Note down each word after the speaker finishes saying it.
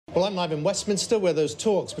Well, I'm live in Westminster, where those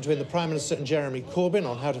talks between the Prime Minister and Jeremy Corbyn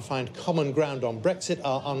on how to find common ground on Brexit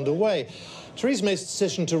are underway. Theresa May's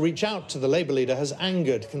decision to reach out to the Labour leader has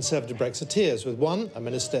angered Conservative Brexiteers, with one, a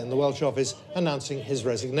minister in the Welsh office, announcing his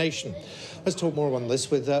resignation. Let's talk more on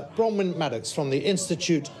this with Bronwen Maddox from the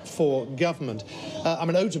Institute for Government. I'm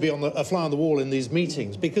an ode to be on a fly on the wall in these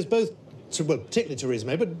meetings, because both, well, particularly Theresa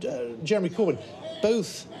May, but Jeremy Corbyn,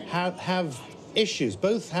 both have issues,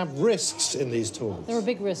 both have risks in these talks. There are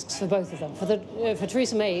big risks for both of them. For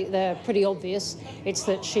Theresa May, they're pretty obvious. It's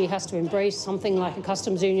that she has to embrace something like a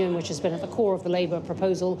customs union, which has been at the core of the Labour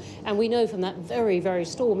proposal. And we know from that very, very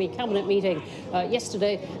stormy cabinet meeting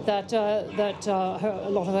yesterday that a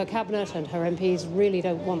lot of her cabinet and her MPs really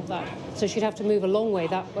don't want that. So she'd have to move a long way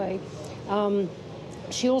that way.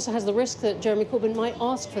 She also has the risk that Jeremy Corbyn might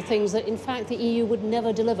ask for things that, in fact, the EU would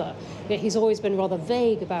never deliver. Yet he's always been rather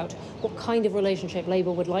vague about what kind of relationship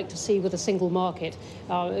Labour would like to see with a single market,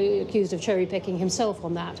 accused of cherry-picking himself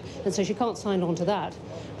on that. And so she can't sign on to that.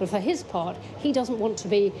 But for his part, he doesn't want to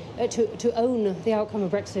be to own the outcome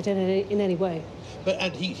of Brexit in any way.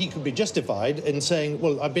 But he could be justified in saying,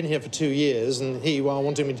 well, I've been here for 2 years, and here you are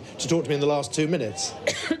wanting me to talk to me in the last 2 minutes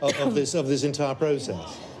of this entire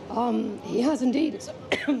process. He has indeed,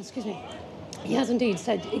 excuse me, he has indeed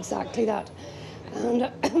said exactly that.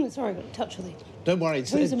 And sorry, I've got a touch of the... Don't worry,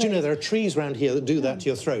 do you know there are trees around here that do that to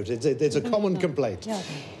your throat? It's a common complaint. Yeah.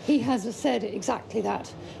 He has said exactly that.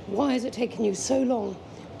 Why has it taken you so long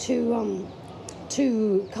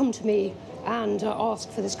to come to me and ask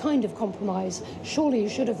for this kind of compromise? Surely you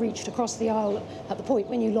should have reached across the aisle at the point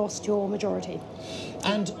when you lost your majority.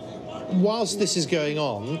 And whilst this is going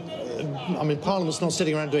on, I mean, Parliament's not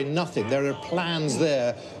sitting around doing nothing. There are plans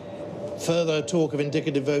there, further talk of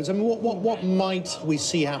indicative votes. I mean, what might we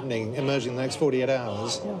see happening, emerging in the next 48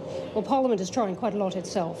 hours? Yeah. Well, Parliament is trying quite a lot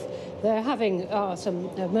itself. They're having some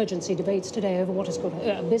emergency debates today over what is called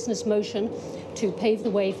a business motion to pave the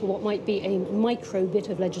way for what might be a micro bit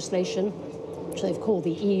of legislation, which they've called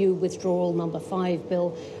the EU Withdrawal Number 5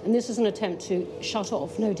 Bill. And this is an attempt to shut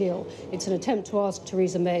off no deal. It's an attempt to ask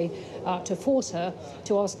Theresa May, to force her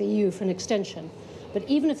to ask the EU for an extension. But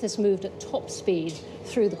even if this moved at top speed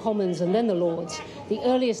through the Commons and then the Lords, the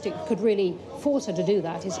earliest it could really force her to do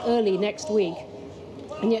that is early next week.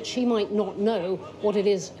 And yet she might not know what it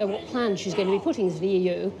is, what plan she's going to be putting to the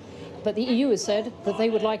EU. But the EU has said that they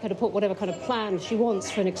would like her to put whatever kind of plan she wants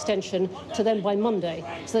for an extension to them by Monday.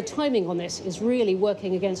 So the timing on this is really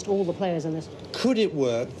working against all the players in this. Could it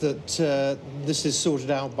work that this is sorted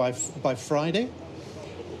out by Friday?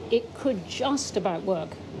 It could just about work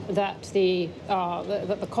that the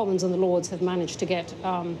Commons and the Lords have managed to get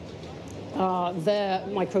their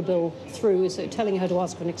micro bill through, so telling her to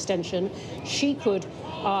ask for an extension. She could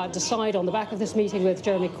decide on the back of this meeting with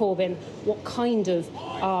Jeremy Corbyn what kind of,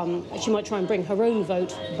 she might try and bring her own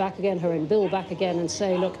vote back again, her own bill back again, and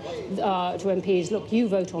say, look, to MPs, look, you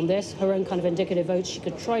vote on this, her own kind of indicative votes. She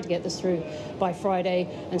could try to get this through by Friday,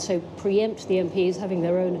 and so preempt the MPs having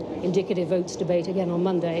their own indicative votes debate again on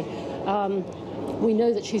Monday. We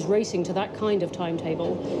know that she's racing to that kind of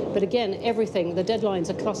timetable, but again, everything, the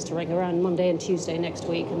deadlines are clustering around Monday and Tuesday next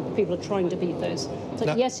week, and people are trying to beat those. So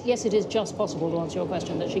now, yes, it is just possible, to answer your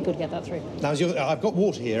question, that she could get that through. Now, I've got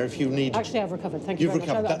water here if you need... Actually, I've recovered, thank you very much.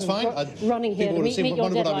 You've recovered, that's fine. Running here to meet your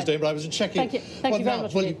deadline. What I was doing, but I was checking. Thank you very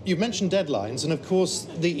much. Well, you mentioned deadlines, and of course,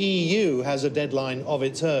 the EU has a deadline of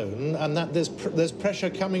its own, and that there's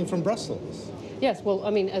pressure coming from Brussels. Yes, well, I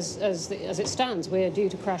mean, as it stands, we're due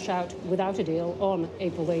to crash out without a deal on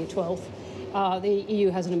April the 12th. The EU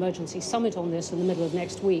has an emergency summit on this in the middle of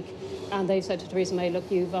next week, and they've said to Theresa May, look,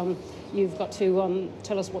 you've got to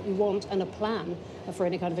tell us what you want and a plan for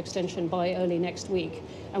any kind of extension by early next week.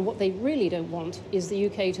 And what they really don't want is the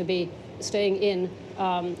UK to be staying in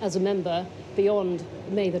as a member beyond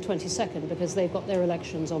May the 22nd, because they've got their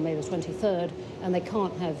elections on May the 23rd, and they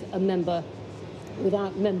can't have a member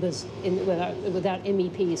without without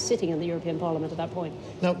MEPs sitting in the European Parliament at that point.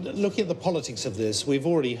 Now, looking at the politics of this, we've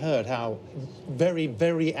already heard how very,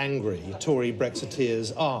 very angry Tory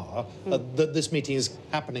Brexiteers are that this meeting is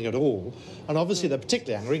happening at all. And obviously they're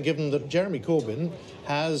particularly angry given that Jeremy Corbyn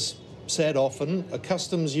has said often a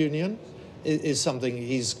customs union is something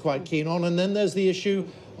he's quite keen on. And then there's the issue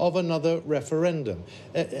of another referendum.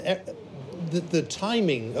 The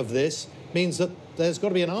timing of this means that there's got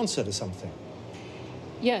to be an answer to something.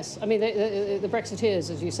 Yes, I mean, the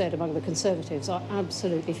Brexiteers, as you said, among the Conservatives, are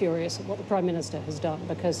absolutely furious at what the Prime Minister has done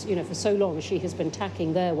because, you know, for so long she has been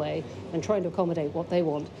tacking their way and trying to accommodate what they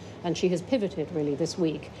want. And she has pivoted, really, this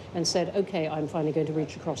week and said, OK, I'm finally going to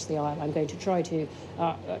reach across the aisle. I'm going to try to,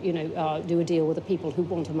 do a deal with the people who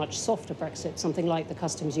want a much softer Brexit, something like the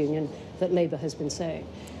customs union that Labour has been saying.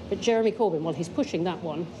 But Jeremy Corbyn, while he's pushing that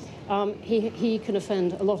one, he can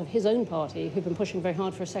offend a lot of his own party who've been pushing very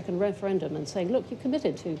hard for a second referendum and saying, look, you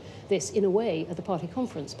committed to this in a way at the party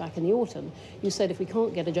conference back in the autumn. You said if we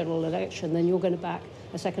can't get a general election, then you're going to back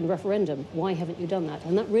a second referendum. Why haven't you done that?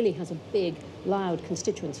 And that really has a big, loud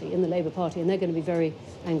constituency in the Labour Party, and they're going to be very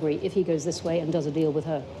angry if he goes this way and does a deal with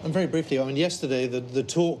her. And very briefly, I mean, yesterday the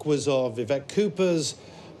talk was of Yvette Cooper's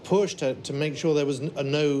push to make sure there was a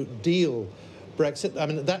no-deal Brexit. I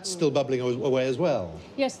mean, that's still bubbling away as well.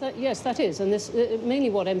 Yes, that is. And this mainly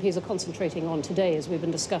what MPs are concentrating on today, as we've been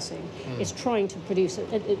discussing, is trying to produce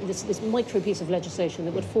this micro piece of legislation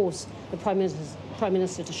that would force the Prime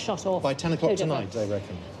Minister to shut off. By 10 o'clock tonight, they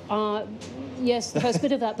reckon. Yes, the first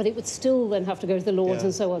bit of that, but it would still then have to go to the Lords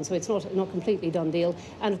and so on, so it's not completely done deal.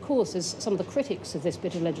 And of course, as some of the critics of this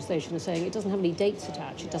bit of legislation are saying, it doesn't have any dates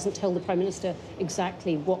attached. It doesn't tell the Prime Minister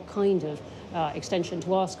exactly what kind of extension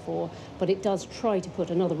to ask for, but it does try to put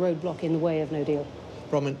another roadblock in the way of no deal.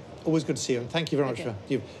 Bronwen, always good to see you, and thank you very much for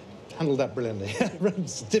you've handled that brilliantly.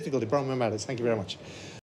 It's difficult, Bronwen Maddox. Thank you very much.